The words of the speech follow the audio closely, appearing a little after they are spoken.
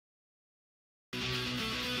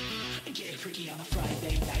Get freaky on a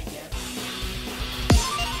Friday night, yeah.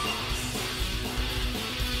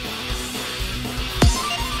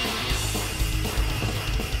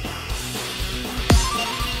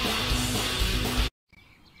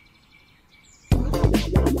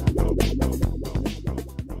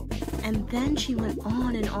 And then she went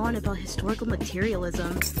on and on about historical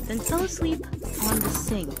materialism, then fell asleep on the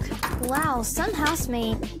sink. Wow, some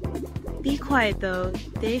housemate. Be quiet though,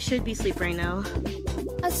 they should be asleep right now.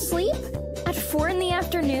 Asleep? At 4 in the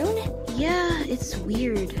afternoon? Yeah, it's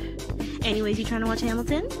weird. Anyways, you trying to watch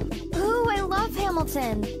Hamilton? Ooh, I love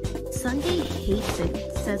Hamilton. Sunday hates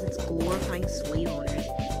it, says it's glorifying slave owners.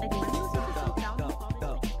 Like,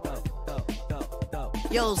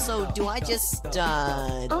 Yo, so do I just,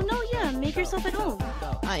 Oh no, yeah, make yourself at home.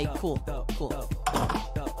 Alright, cool.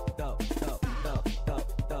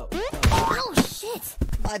 Oh, shit!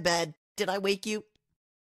 My bad. Did I wake you?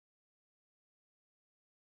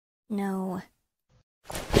 No.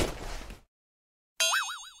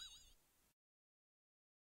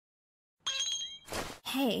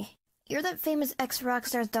 Hey, you're that famous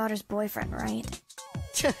ex-rockstar's daughter's boyfriend, right?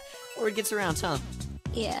 Word gets around, huh?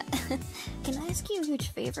 Yeah. Can I ask you a huge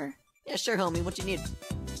favor? Yeah, sure, homie. What you need?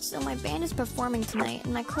 So my band is performing tonight,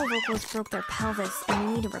 and my co-vocals broke their pelvis, and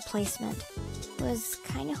we need a replacement. Was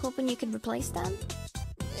kinda hoping you could replace them?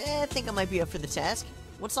 I think I might be up for the task.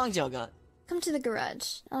 What songs y'all got? Come to the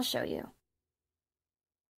garage. I'll show you.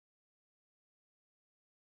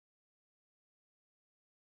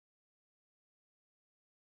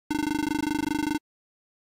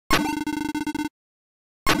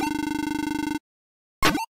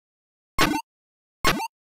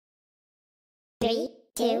 Three,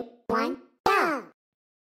 two, one, go!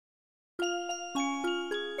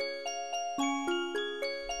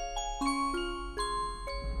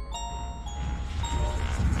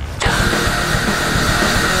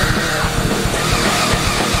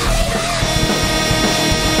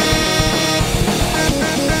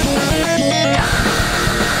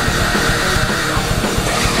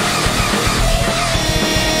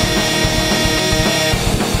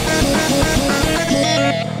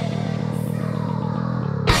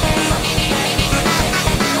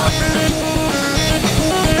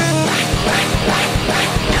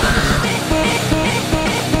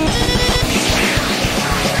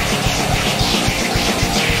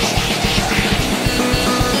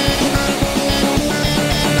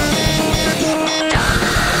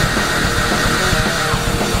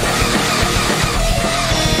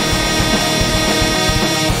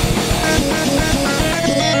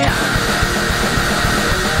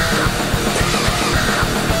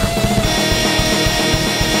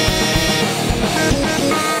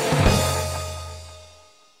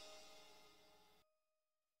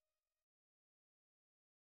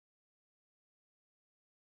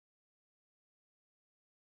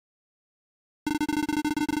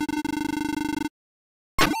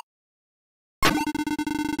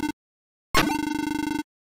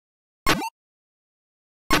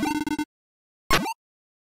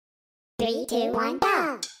 Three, two, one,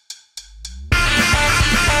 go!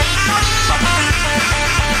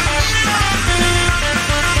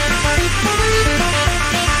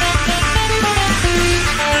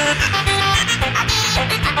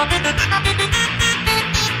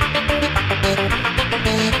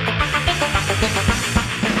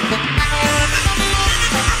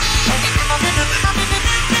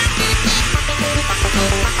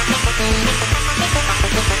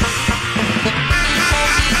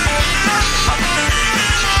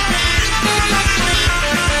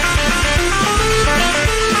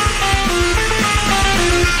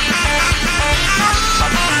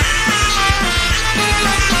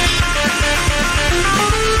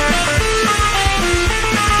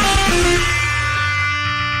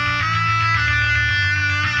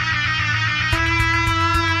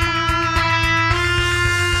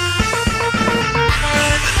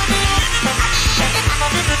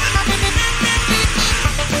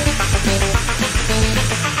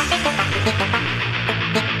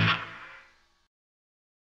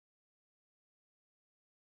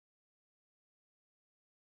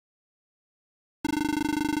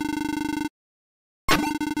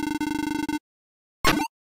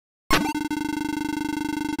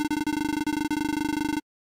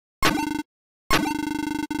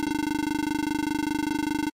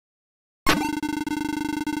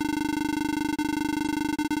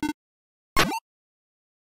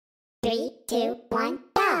 Three, two, one,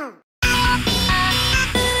 go!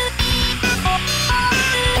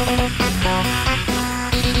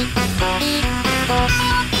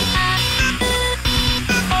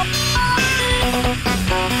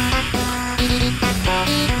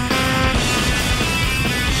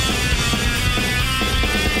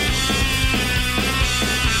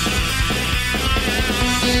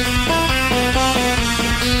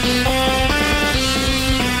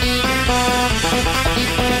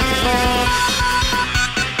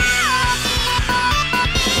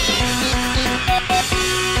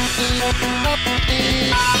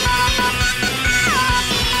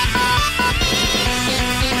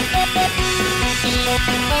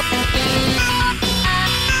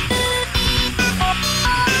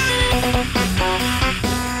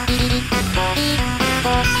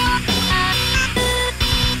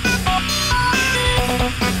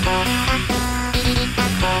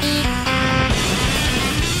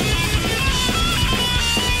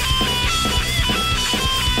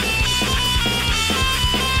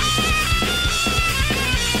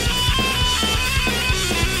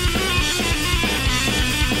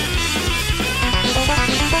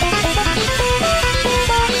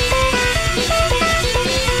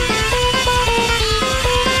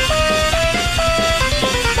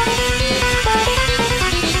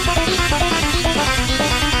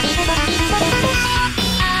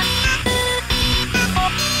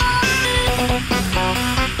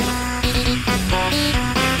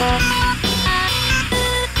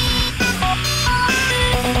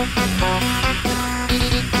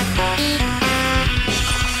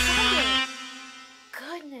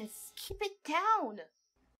 Goodness, keep it down.